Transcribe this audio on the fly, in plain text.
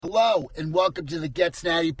Hello, and welcome to the Get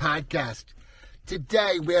Snatty podcast.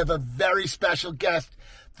 Today, we have a very special guest.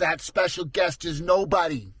 That special guest is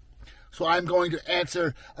nobody. So I'm going to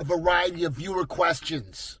answer a variety of viewer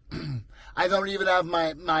questions. I don't even have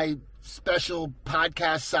my special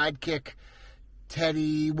podcast sidekick,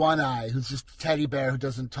 Teddy One Eye, who's just a teddy bear who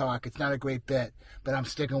doesn't talk. It's not a great bit, but I'm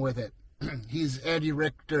sticking with it. He's Andy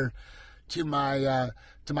Richter to my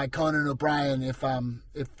Conan O'Brien if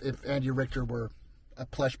Andy Richter were a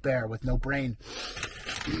plush bear with no brain.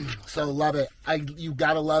 So love it. You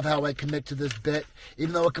gotta love how I commit to this bit,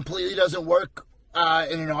 even though it completely doesn't work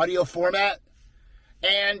in an audio format.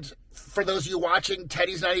 And for those of you watching,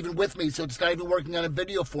 Teddy's not even with me, so it's not even working on a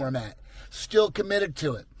video format. Still committed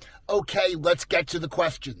to it. Okay, let's get to the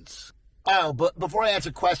questions. Oh, but before I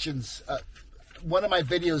answer questions, one of my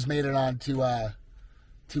videos made it on to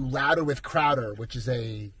Louder with Crowder, which is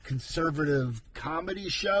a conservative comedy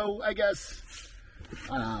show, I guess.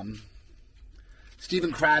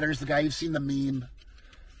 Steven Crowder's the guy, you've seen the meme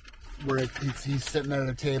where he's sitting there at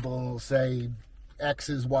a table and will say X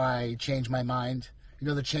is Y, change my mind. You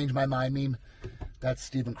know the change my mind meme? That's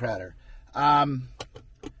Steven Crowder. And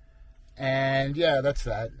yeah, that's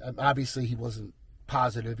that. Obviously he wasn't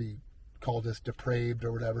positive. He called us depraved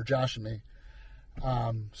or whatever, Josh and me.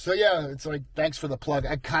 So yeah, it's like, thanks for the plug.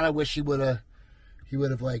 I kind of wish he would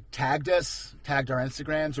have like tagged our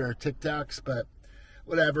Instagrams or our TikToks, but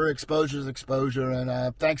whatever, exposure is exposure,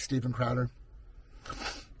 and thanks, Steven Crowder.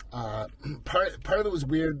 Part of it was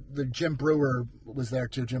weird. The Jim Brewer was there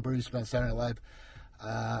too. Jim Brewer used to be on Saturday Night Live.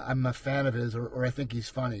 I'm a fan of his, or I think he's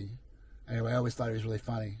funny. Anyway, I always thought he was really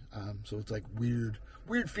funny. So it's like weird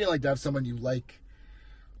feeling to have someone you like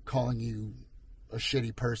calling you a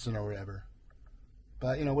shitty person or whatever.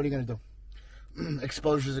 But, you know, what are you going to do?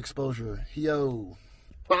 Exposure is exposure. Yo.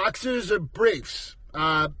 Boxers or briefs?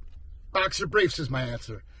 Boxer briefs is my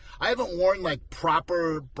answer. I haven't worn, like,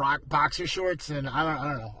 proper boxer shorts in, I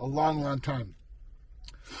don't know, a long time.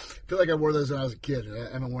 I feel like I wore those when I was a kid, and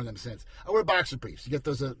I haven't worn them since. I wear boxer briefs. You get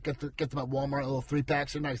those, get them at Walmart, little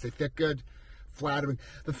 3-packs. They're nice. They fit good, flattering.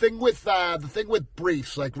 The thing with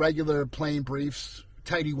briefs, like regular plain briefs,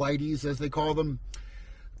 tighty whities as they call them,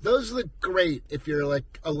 those look great if you're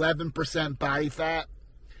like 11% body fat.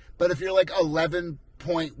 But if you're like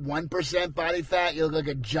 11.1% body fat, you look like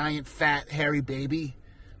a giant fat hairy baby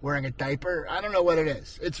wearing a diaper. I don't know what it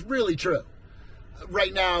is. It's really true.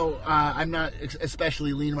 Right now, I'm not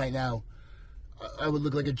especially lean right now. I would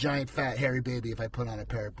look like a giant fat hairy baby if I put on a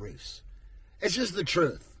pair of briefs. It's just the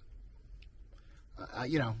truth.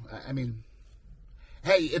 You know, I mean,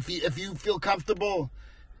 hey, if you feel comfortable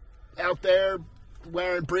out there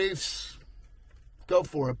wearing briefs, go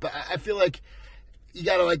for it. But I feel like you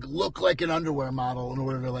gotta like look like an underwear model in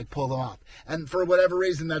order to like pull them off. And for whatever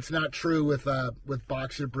reason, that's not true with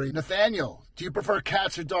boxer briefs. Nathaniel, do you prefer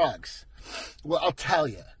cats or dogs? Well, I'll tell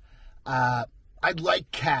you. I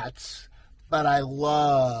like cats, but I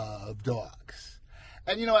love dogs.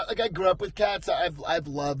 And you know what? Like, I grew up with cats. I've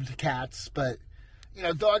loved cats, but you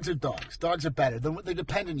know, dogs are dogs. Dogs are better. They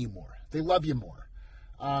depend on you more. They love you more.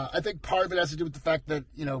 I think part of it has to do with the fact that,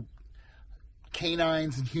 you know,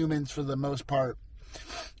 canines and humans, for the most part,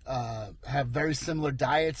 have very similar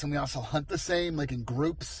diets, and we also hunt the same, like in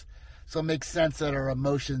groups. So it makes sense that our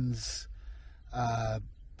emotions,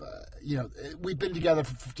 you know, we've been together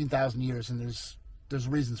for 15,000 years, and there's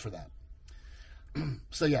reasons for that.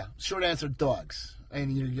 So yeah, short answer, dogs.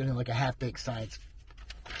 And you're getting like a half-baked science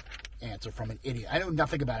answer from an idiot. I know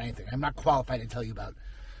nothing about anything. I'm not qualified to tell you about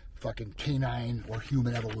fucking canine or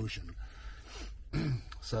human evolution.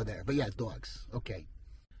 So there. But yeah, dogs. Okay.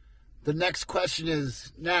 The next question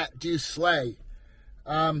is, Nat, do you slay?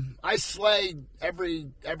 I slay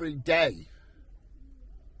every day.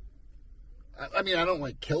 I mean, I don't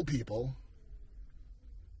like kill people.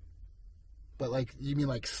 But like, you mean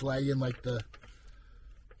like slay in like the,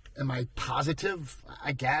 am I positive?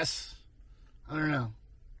 I guess. I don't know.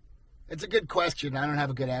 It's a good question. I don't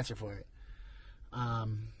have a good answer for it.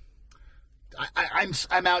 I'm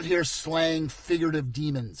out here slaying figurative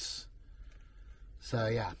demons. So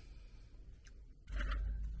yeah.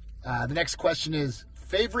 The next question is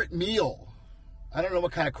favorite meal. I don't know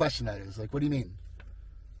what kind of question that is. Like, what do you mean?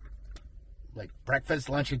 Like breakfast,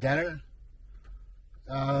 lunch, or dinner?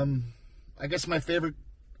 I guess my favorite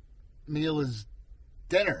meal is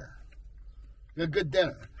dinner. A good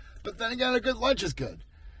dinner. But then again, a good lunch is good.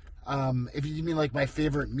 If you mean like my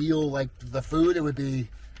favorite meal, like the food, it would be,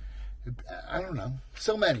 I don't know,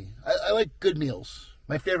 so many. I like good meals.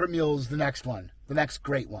 My favorite meal is the next one, the next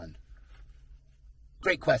great one.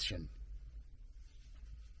 Great question.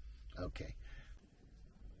 Okay.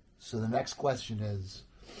 So the next question is,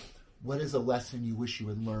 What is a lesson you wish you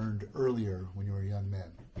had learned earlier when you were a young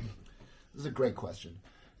man? This is a great question.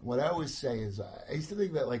 What I always say is, I used to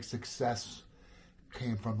think that like success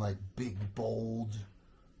came from like big, bold,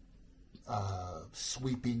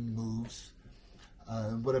 sweeping moves.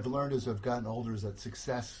 What I've learned as I've gotten older is that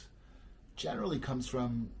success generally comes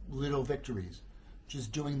from little victories,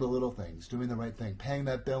 just doing the little things, doing the right thing, paying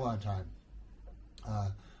that bill on time,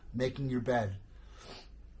 making your bed,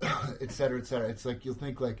 et cetera, et cetera. It's like you'll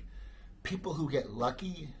think like people who get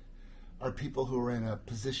lucky are people who are in a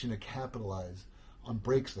position to capitalize on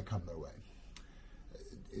breaks that come their way.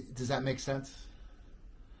 Does that make sense?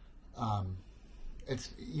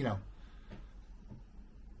 It's, you know,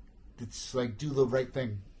 it's like do the right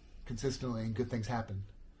thing consistently and good things happen.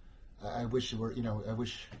 I wish it were, you know, I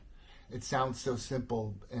wish it sounds so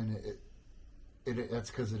simple, and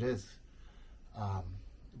that's because it is.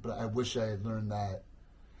 But I wish I had learned that.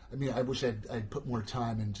 I mean, I wish I'd put more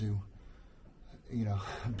time into, you know,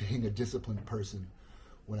 being a disciplined person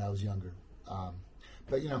when I was younger.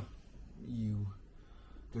 But you know,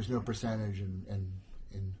 there's no percentage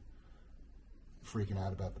in freaking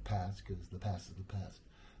out about the past, because the past is the past.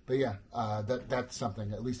 But yeah, that's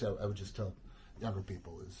something. At least I would just tell younger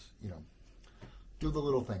people is, you know, do the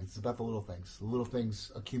little things. It's about the little things. The little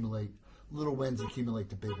things accumulate. Little wins accumulate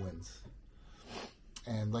to big wins.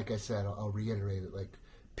 And like I said, I'll reiterate it. Like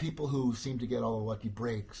people who seem to get all the lucky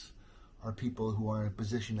breaks are people who are in a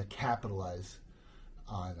position to capitalize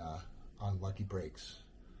on lucky breaks,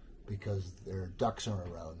 because their ducks are in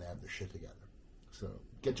a row and they have their shit together. So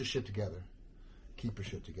get your shit together. Keep your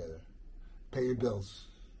shit together. Pay your bills.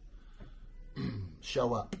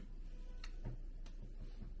 Show up.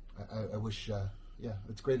 I wish, yeah,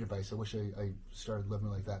 it's great advice. I wish I started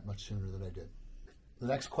living like that much sooner than I did. The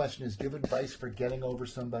next question is, give advice for getting over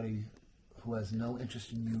somebody who has no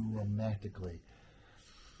interest in you romantically.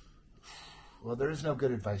 Well, there is no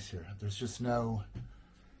good advice here. There's just no,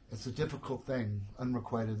 it's a difficult thing,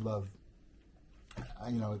 unrequited love.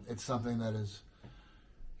 You know, it's something that is,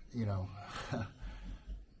 you know,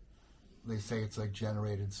 they say it's like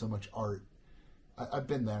generated so much art. I've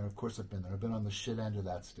been there, of course I've been there. I've been on the shit end of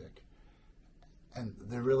that stick. And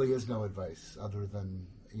there really is no advice other than,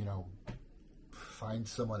 you know, find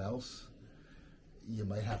someone else. You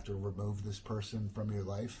might have to remove this person from your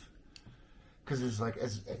life. Because it's like,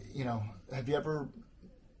 as you know, have you ever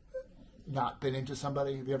not been into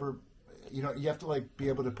somebody? Have you ever, you know, you have to like be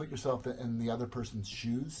able to put yourself in the other person's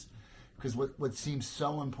shoes. Because what seems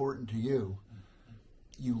so important to you,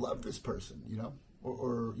 you love this person, you know,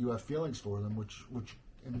 or you have feelings for them, which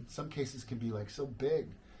in some cases can be like so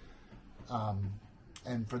big.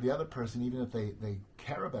 And for the other person, even if they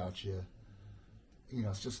care about you, you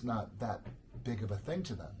know, it's just not that big of a thing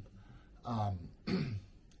to them.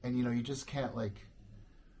 And, you know, you just can't like,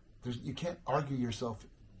 you can't argue yourself,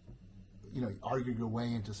 you know, argue your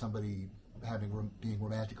way into somebody being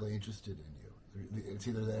romantically interested in you. It's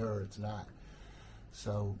either there or it's not.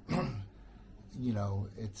 So, you know,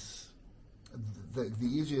 it's the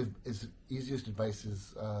easiest advice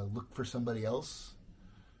is look for somebody else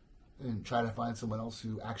and try to find someone else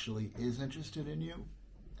who actually is interested in you.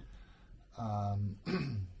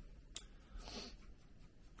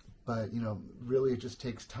 But, you know, really it just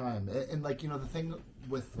takes time. And like, you know, the thing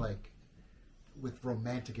with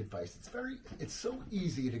romantic advice, it's so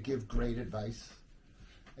easy to give great advice.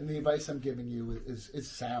 And the advice I'm giving you is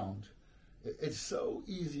sound. It's so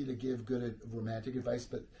easy to give good romantic advice,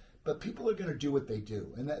 but people are going to do what they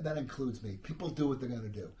do. And that includes me. People do what they're going to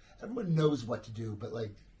do. Everyone knows what to do, but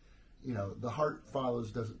like, you know, the heart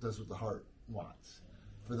does what the heart wants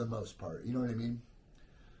for the most part. You know what I mean?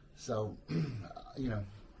 So, you know,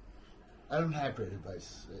 I don't have great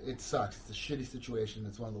advice. It sucks. It's a shitty situation.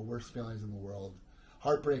 It's one of the worst feelings in the world.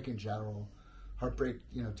 Heartbreak in general. Heartbreak,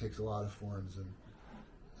 you know, takes a lot of forms, and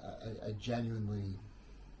I genuinely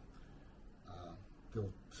feel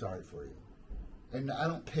sorry for you. And I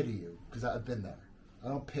don't pity you, because I've been there. I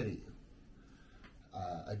don't pity you.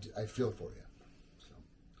 I feel for you. So,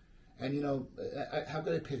 and you know, how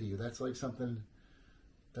could I pity you? That's like something.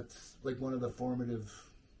 That's like one of the formative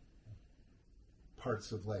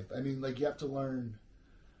parts of life. I mean, like, you have to learn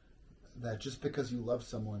that just because you love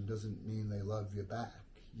someone doesn't mean they love you back,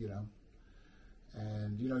 you know?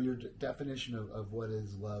 And, you know, your definition of what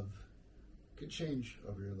is love could change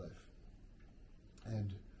over your life.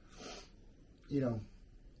 And, you know,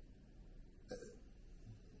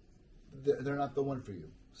 they're not the one for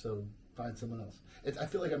you. So find someone else. I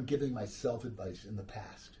feel like I'm giving myself advice in the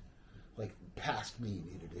past. Like, past me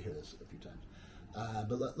needed to hear this a few times.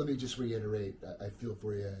 But let me just reiterate, I feel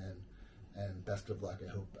for you, and best of luck.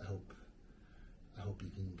 I hope I hope you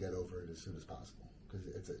can get over it as soon as possible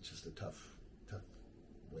because it's just a tough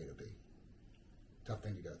way to be. Tough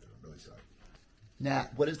thing to go through. I'm really sorry.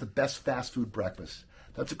 Nat, what is the best fast food breakfast?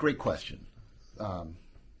 That's a great question.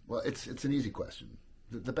 Well, it's an easy question.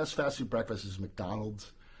 The best fast food breakfast is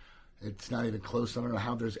McDonald's. It's not even close. I don't know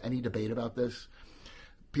how there's any debate about this.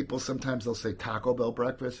 People sometimes they'll say Taco Bell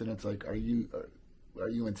breakfast, and it's like, are you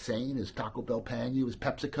insane? Is Taco Bell paying you? Is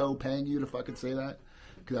PepsiCo paying you to fucking say that?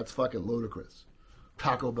 Because that's fucking ludicrous.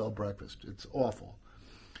 Taco Bell breakfast. It's awful.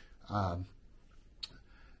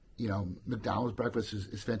 McDonald's breakfast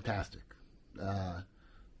is fantastic.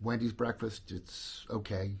 Wendy's breakfast, it's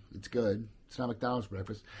okay. It's good. It's not McDonald's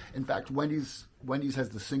breakfast. In fact, Wendy's has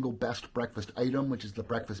the single best breakfast item, which is the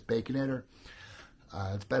breakfast Baconator.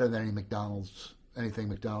 It's better than anything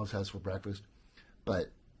McDonald's has for breakfast.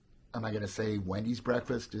 But am I going to say Wendy's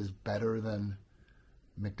breakfast is better than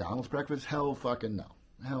McDonald's breakfast? Hell fucking no.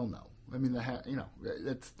 Hell no. I mean,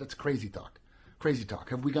 that's crazy talk. Crazy talk.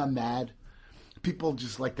 Have we gone mad? People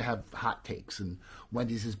just like to have hot takes, and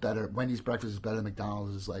Wendy's is better. Wendy's breakfast is better than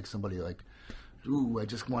McDonald's. Is like somebody like, ooh, I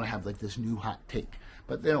just want to have like this new hot take,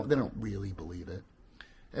 but they don't really believe it.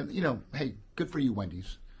 And hey, good for you,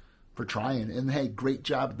 Wendy's, for trying. And hey, great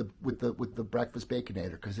job with the breakfast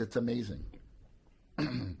Baconator because it's amazing.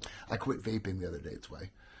 I quit vaping the other day, it's why,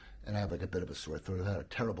 and I have like a bit of a sore throat. I had a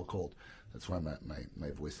terrible cold. That's why my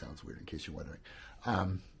voice sounds weird. In case you're wondering,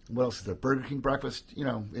 what else is there? Burger King breakfast.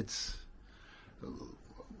 It's.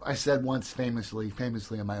 I said once famously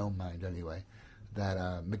in my own mind anyway,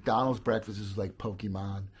 that McDonald's breakfast is like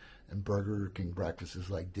Pokemon and Burger King breakfast is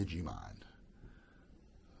like Digimon.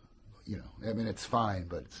 I mean, it's fine,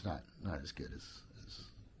 but it's not as good as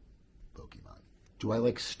Pokemon. Do I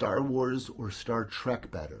like Star Wars or Star Trek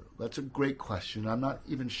better? That's a great question. I'm not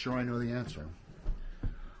even sure I know the answer.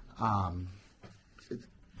 I've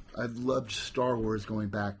loved Star Wars going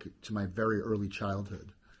back to my very early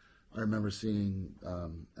childhood. I remember seeing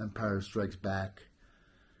Empire Strikes Back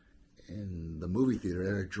in the movie theater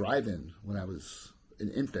at a drive-in when I was an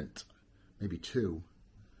infant, maybe 2.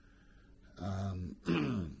 And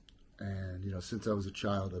since I was a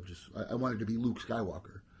child, I wanted to be Luke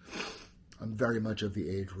Skywalker. I'm very much of the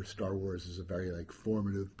age where Star Wars is a very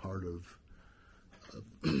formative part of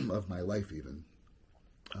my life. Even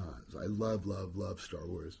so I love Star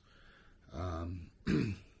Wars.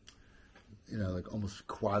 Almost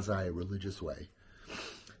quasi-religious way.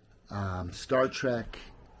 Star Trek,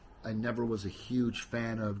 I never was a huge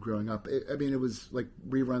fan of growing up. It was like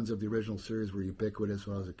reruns of the original series were ubiquitous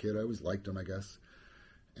when I was a kid. I always liked them, I guess.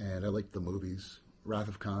 And I liked the movies. Wrath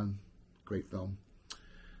of Khan, great film.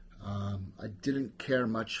 I didn't care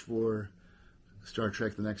much for Star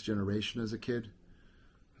Trek The Next Generation as a kid.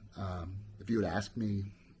 If you had asked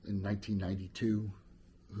me in 1992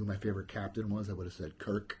 who my favorite captain was, I would have said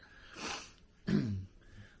Kirk.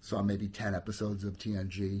 Saw maybe 10 episodes of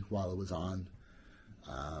TNG while it was on.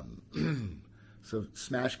 So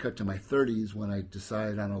smash cut to my 30s when I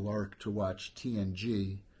decided on a lark to watch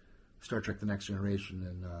TNG, Star Trek The Next Generation,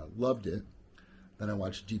 and loved it. Then I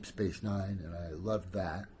watched Deep Space Nine, and I loved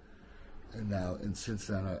that. And since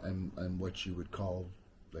then, I'm what you would call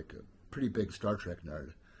like a pretty big Star Trek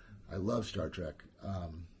nerd. I love Star Trek.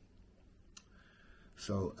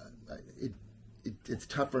 It's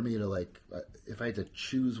tough for me to if I had to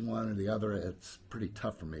choose one or the other, it's pretty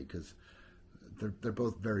tough for me because they're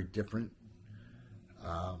both very different.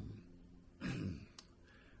 I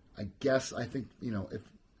think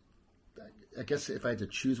if I had to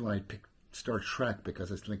choose one, I'd pick Star Trek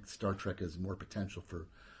because I think Star Trek has more potential for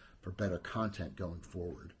better content going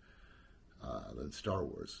forward than Star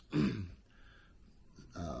Wars.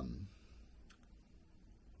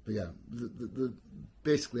 But yeah,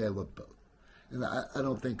 basically I love both. And I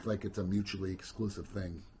don't think it's a mutually exclusive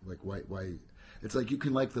thing. Why? It's like you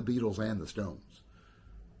can like the Beatles and the Stones.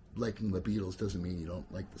 Liking the Beatles doesn't mean you don't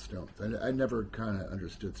like the Stones. I never kind of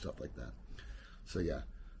understood stuff like that. So yeah,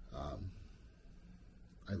 I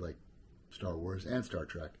like Star Wars and Star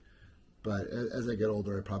Trek. But as I get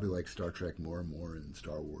older, I probably like Star Trek more and more and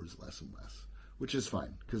Star Wars less and less, which is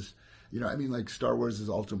fine because Star Wars is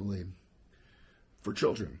ultimately for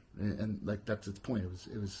children, and that's its point.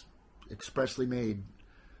 It was expressly made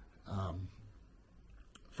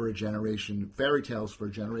for a generation, fairy tales for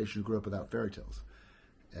a generation who grew up without fairy tales,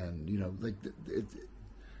 and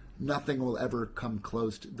nothing will ever come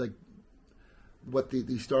close to what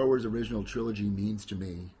the Star Wars original trilogy means to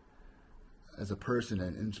me as a person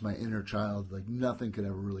and to my inner child. Nothing could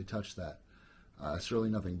ever really touch that. Certainly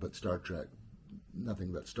nothing but Star Trek.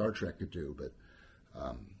 Nothing that Star Trek could do. But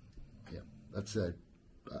yeah, that said,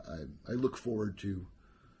 I look forward to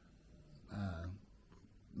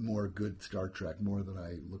more good Star Trek, more than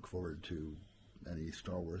I look forward to any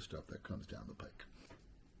Star Wars stuff that comes down the pike.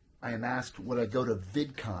 I am asked, would I go to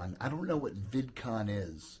VidCon? I don't know what VidCon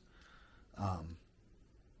is.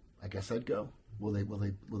 I guess I'd go. Will they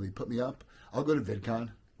put me up? I'll go to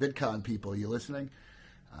VidCon. VidCon people, you listening?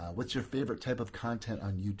 What's your favorite type of content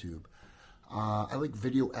on YouTube? I like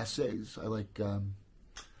video essays. I like.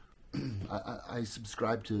 I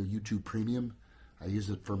subscribe to YouTube Premium. I use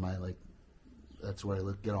it for my That's where I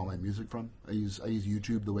get all my music from. I use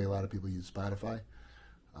YouTube the way a lot of people use Spotify.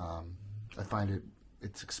 I find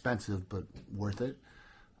it's expensive but worth it.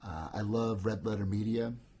 I love Red Letter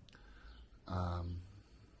Media. I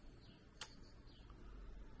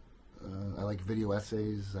like video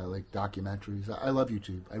essays. I like documentaries. I love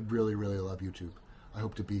YouTube. I really, really love YouTube. I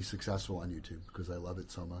hope to be successful on YouTube because I love it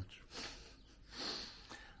so much.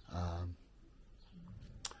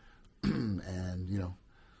 And,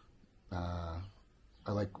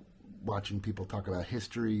 I like watching people talk about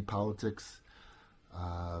history, politics,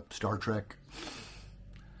 Star Trek.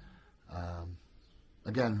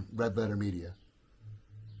 Again, Red Letter Media.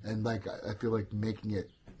 And, I feel like making it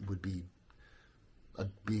would be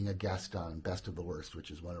being a guest on Best of the Worst, which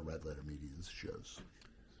is one of Red Letter Media's shows.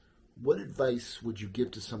 What advice would you give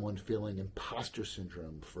to someone feeling imposter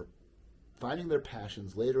syndrome for finding their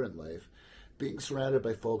passions later in life, being surrounded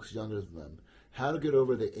by folks younger than them, how to get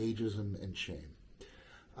over the ageism and shame?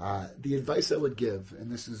 The advice I would give,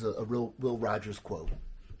 and this is a real Will Rogers quote,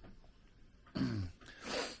 and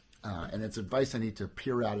it's advice I need to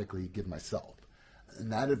periodically give myself.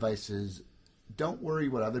 And that advice is, don't worry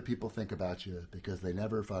what other people think about you because they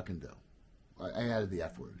never fucking do. I added the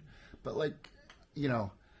F word. But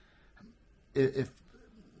if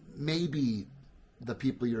maybe the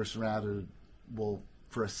people you're surrounded will,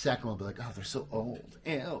 for a second, will be like, oh, they're so old.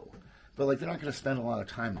 Ew. But they're not going to spend a lot of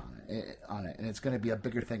time on it, and it's going to be a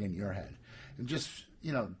bigger thing in your head. And just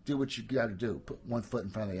do what you got to do. Put one foot in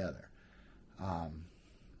front of the other.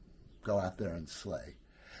 Go out there and slay.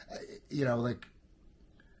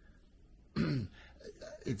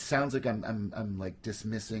 It sounds like I'm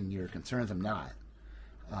dismissing your concerns. I'm not.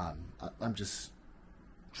 I'm just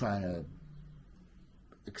trying to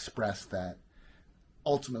express that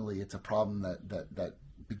ultimately it's a problem that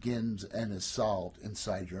begins and is solved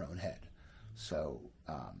inside your own head. So,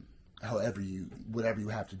 whatever you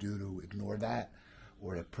have to do to ignore that,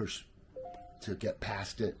 or to push to get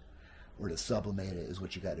past it, or to sublimate it, is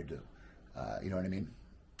what you got to do. You know what I mean?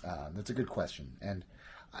 That's a good question, and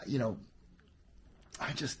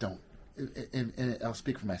I just don't. And I'll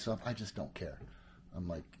speak for myself. I just don't care.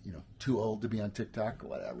 I'm too old to be on TikTok or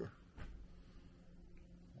whatever.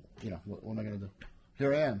 What am I going to do?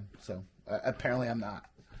 Here I am. So apparently I'm not.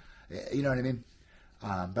 You know what I mean?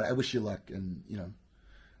 But I wish you luck, and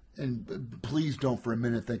please don't for a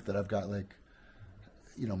minute think that I've got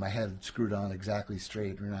my head screwed on exactly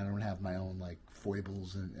straight, and I don't have my own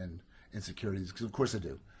foibles and insecurities, because of course I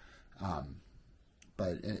do.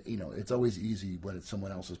 But it's always easy when it's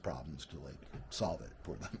someone else's problems to solve it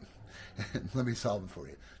for them. Let me solve it for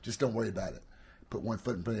you. Just don't worry about it. Put one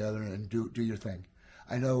foot in front of the other and do your thing.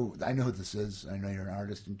 I know who this is. I know you're an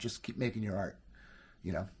artist, and just keep making your art.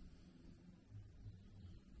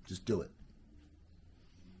 Just do it.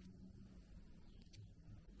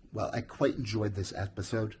 Well, I quite enjoyed this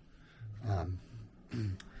episode. I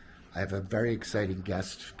have a very exciting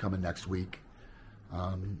guest coming next week,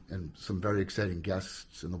 and some very exciting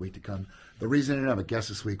guests in the week to come. The reason I didn't have a guest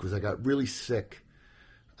this week was I got really sick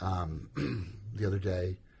the other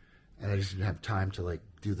day, and I just didn't have time to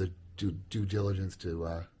do the due diligence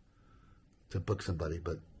to book somebody.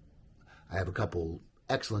 But I have a couple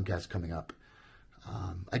excellent guests coming up.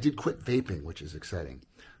 I did quit vaping, which is exciting.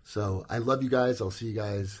 So I love you guys. I'll see you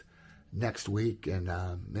guys next week, and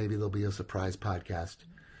maybe there'll be a surprise podcast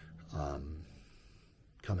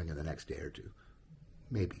coming in the next day or two.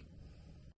 Maybe.